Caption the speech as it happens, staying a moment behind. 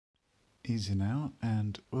Easy now,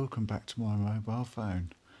 and welcome back to my mobile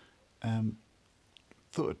phone.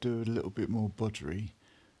 Thought I'd do a little bit more bodgery,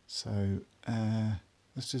 so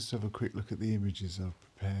let's just have a quick look at the images I've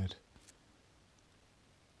prepared.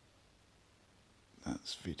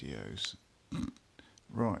 That's videos.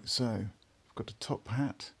 Right, so I've got a top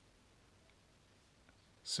hat,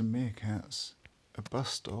 some meerkats, a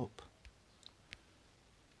bus stop,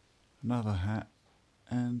 another hat,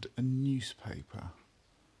 and a newspaper.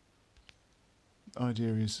 The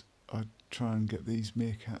idea is I try and get these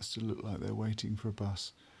meerkats to look like they're waiting for a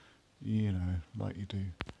bus, you know, like you do.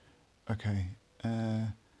 Okay,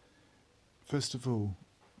 first of all,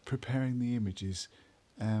 preparing the images.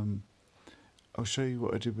 I'll show you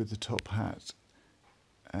what I did with the top hat,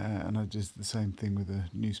 and I did the same thing with the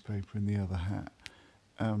newspaper and the other hat.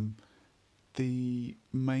 The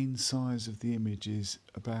main size of the image is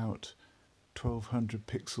about 1200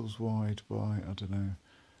 pixels wide by, I don't know,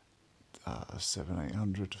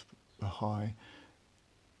 700-800 high.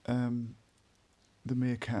 The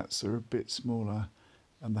meerkats are a bit smaller,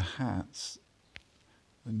 and the hats,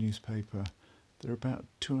 the newspaper, they're about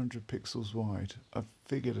 200 pixels wide. I've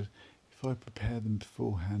figured if I prepare them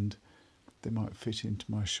beforehand, they might fit into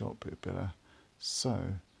my shot a bit better. So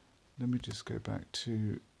let me just go back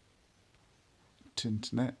to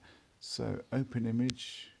internet. So open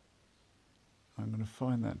image. I'm going to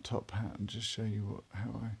find that top hat and just show you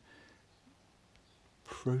how I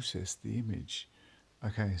process the image.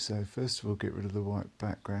 Okay, so first of all, get rid of the white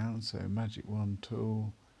background. So magic wand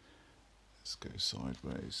tool. Let's go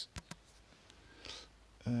sideways.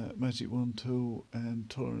 Magic wand tool and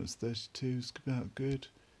tolerance 32 is about good.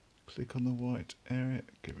 Click on the white area.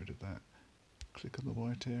 Get rid of that. Click on the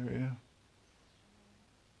white area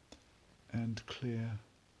and clear.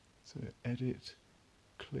 So edit,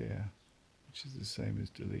 clear, which is the same as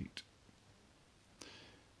delete.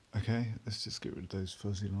 Okay, let's just get rid of those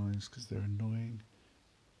fuzzy lines because they're annoying.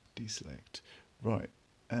 Deselect. Right,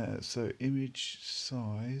 so image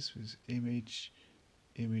size was image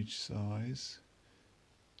size,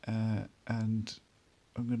 and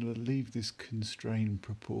I'm going to leave this constrain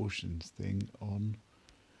proportions thing on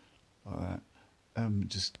like that.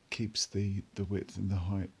 Just keeps the width and the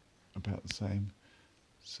height about the same.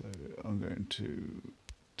 So I'm going to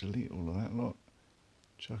delete all of that lot,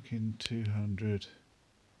 chuck in 200.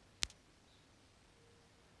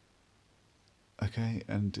 Okay,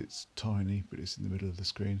 and it's tiny, but it's in the middle of the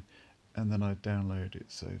screen. And then I download it,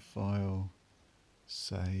 so file,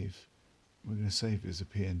 save. We're going to save it as a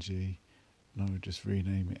PNG, and I would just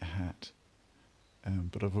rename it hat.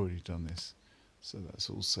 But I've already done this, so that's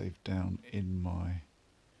all saved down in my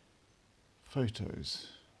photos.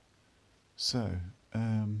 So,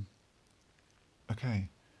 okay,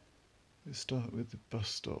 let's start with the bus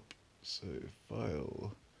stop. So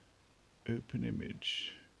file, open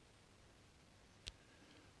image.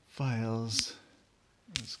 Files,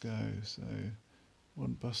 let's go. So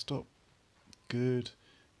one bus stop, good.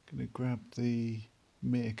 Gonna grab the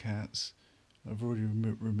meerkats. I've already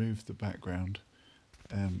removed the background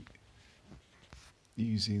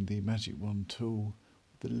using the magic wand tool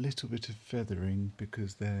with a little bit of feathering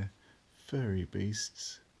because they're furry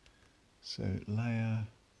beasts. So layer,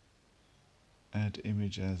 add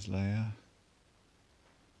image as layer.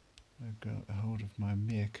 I've got a hold of my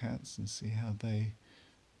meerkats and see how they.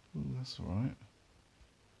 Oh, that's alright.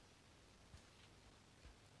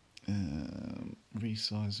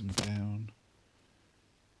 Resize them down.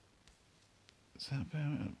 Is that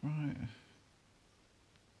about it? Right?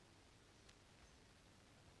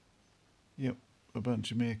 Yep, a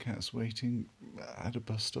bunch of meerkats waiting at a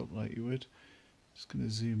bus stop like you would. Just going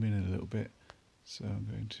to zoom in a little bit. So I'm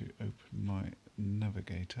going to open my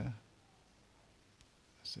navigator.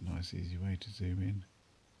 That's a nice easy way to zoom in.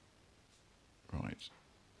 Right.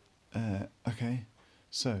 Okay,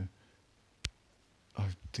 so I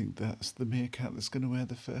think that's the meerkat that's going to wear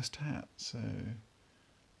the first hat. So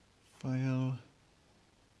file,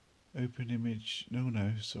 open image,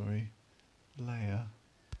 sorry, layer.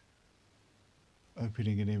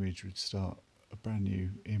 Opening an image would start a brand new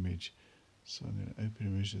image. So I'm going to open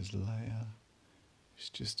image as layer,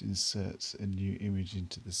 which just inserts a new image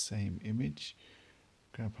into the same image.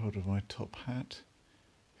 Grab hold of my top hat.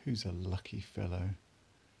 Who's a lucky fellow?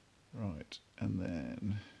 Right, and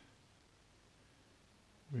then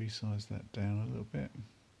resize that down a little bit,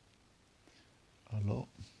 a lot.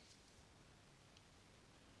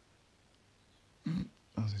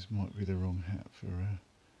 Oh, this might be the wrong hat for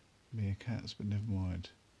meerkats, but never mind.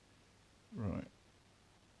 Right,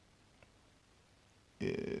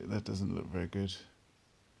 yeah, that doesn't look very good.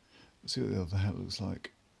 Let's see what the other hat looks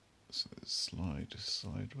like. So slide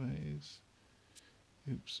sideways.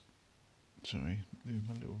 Oops. Sorry, move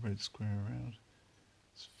my little red square around.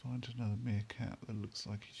 Let's find another meerkat that looks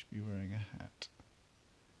like he should be wearing a hat.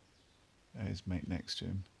 His mate next to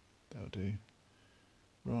him. That'll do.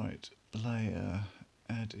 Right, layer.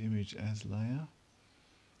 Add image as layer.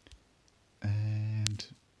 And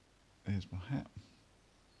there's my hat.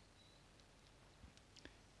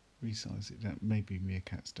 Resize it down. Maybe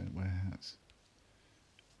meerkats don't wear hats.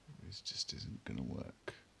 This just isn't going to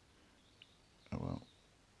work. Oh well.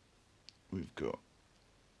 We've got...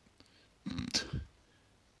 Let's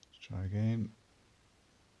try again.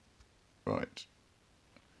 Right.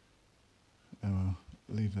 Oh well,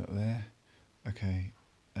 leave that there. Okay.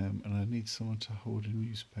 And I need someone to hold a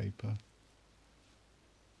newspaper.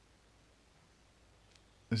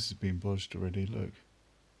 This has been bodged already, look.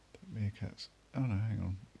 Meerkats. Oh no, hang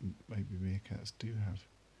on. Maybe meerkats do have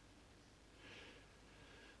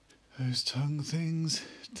those tongue things.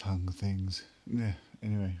 Tongue things. Yeah,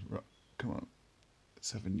 anyway, right, come on.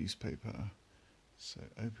 Let's have a newspaper. So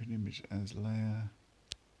open image as layer.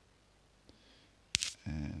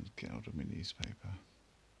 And get out of my newspaper.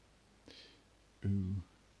 Ooh.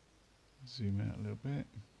 Zoom out a little bit.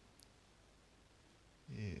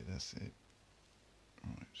 Yeah, that's it.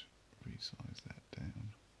 Right, resize that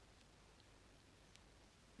down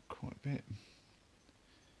quite a bit.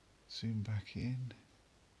 Zoom back in.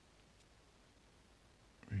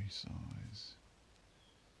 Resize.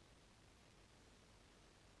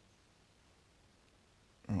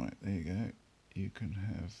 Right, there you go. You can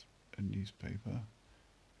have a newspaper.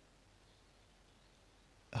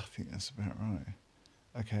 I think that's about right.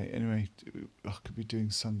 Okay, anyway, I could be doing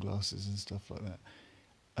sunglasses and stuff like that.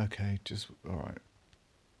 Okay, just, alright.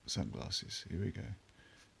 Sunglasses, here we go.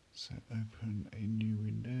 So open a new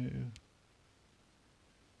window.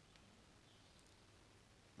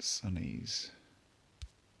 Sunnies.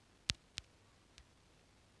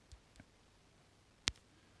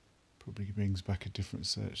 Probably brings back a different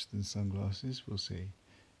search than sunglasses, we'll see.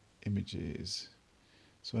 Images.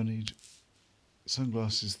 So I need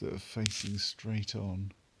sunglasses that are facing straight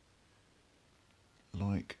on,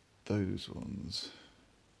 like those ones.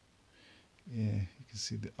 Yeah, you can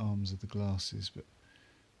see the arms of the glasses, but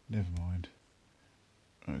never mind.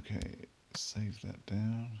 Okay, save that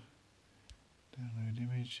down. Download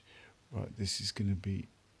image. Right, this is going to be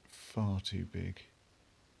far too big.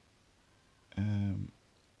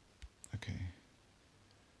 Okay,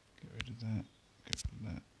 get rid of that, get rid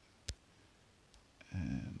of that.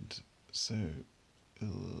 And so,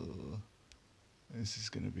 this is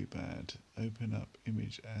going to be bad. Open up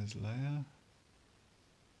image as layer.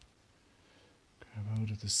 Grab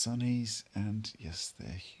hold of the sunnies, and yes, they're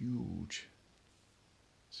huge.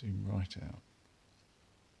 Zoom right out.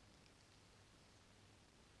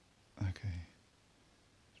 Okay.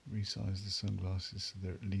 Resize the sunglasses so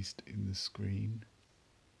they're at least in the screen.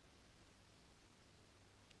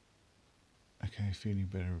 Okay, feeling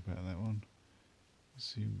better about that one.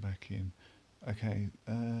 Zoom back in. Okay,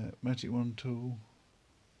 magic wand tool.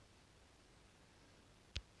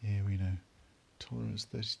 Yeah, we know. Tolerance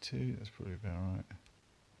 32, that's probably about right.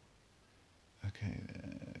 Okay,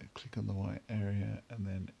 click on the white area and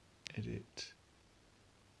then edit.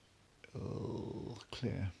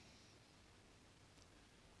 Clear.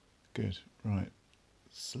 Good, right.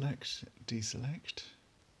 Select, deselect.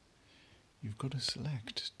 You've got to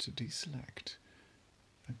select to deselect.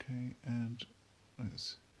 Okay, and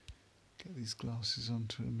let's get these glasses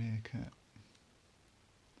onto a meerkat.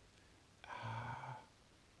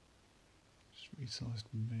 Just resized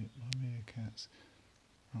my meerkats.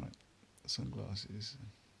 Right, sunglasses.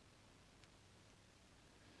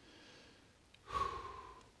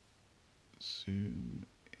 Zoom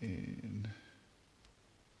in.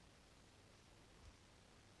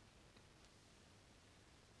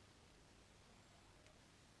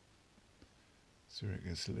 So it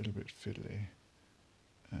gets a little bit fiddly.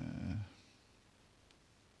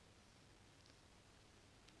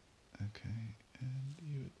 Okay, and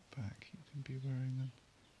you at the back, you can be wearing them.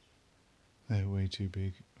 They're way too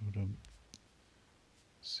big. Hold on.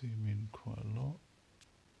 Zoom in quite a lot.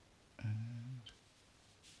 And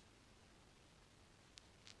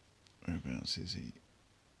whereabouts is he?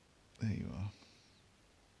 There you are.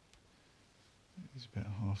 He's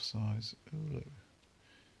about half size. Oh look,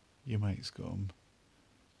 your mate's got him.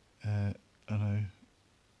 I know.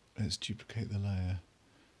 Let's duplicate the layer.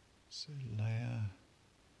 So layer,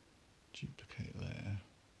 duplicate layer,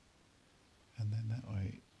 and then that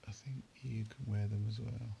way I think you can wear them as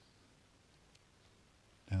well.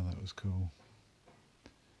 Now that was cool.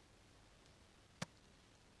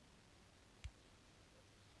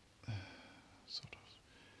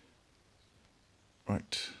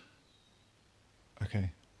 Right.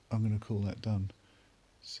 Okay, I'm going to call that done.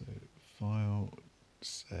 So, file,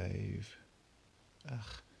 save. Ugh,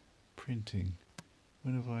 printing.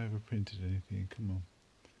 When have I ever printed anything? Come on.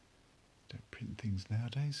 Don't print things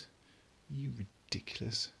nowadays. You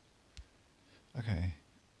ridiculous. Okay,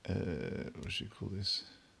 what should you call this?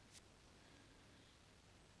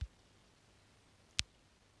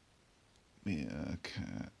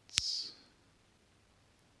 Meerkats.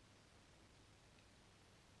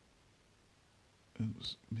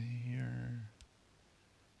 Oops, Mere.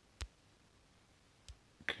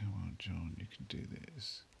 Come on, John, you can do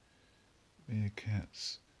this.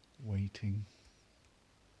 Meerkats waiting.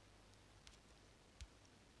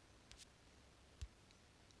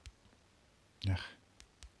 Ugh.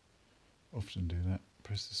 Often do that.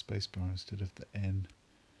 Press the spacebar instead of the N.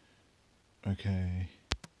 Okay.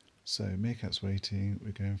 So Meerkat's waiting.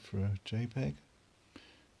 We're going for a JPEG.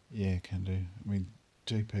 Yeah, can do. I mean,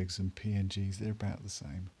 JPEGs and PNGs, they're about the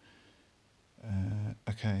same.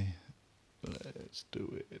 Okay, let's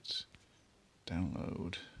do it.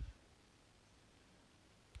 Download.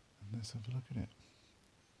 And let's have a look at it.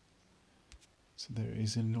 So there it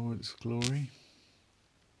is in all its glory.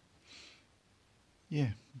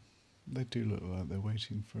 Yeah, they do look like they're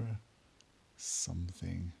waiting for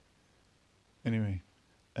something. Anyway,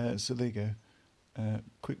 so there you go.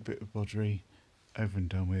 Quick bit of bodgery, over and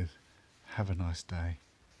done with. Have a nice day.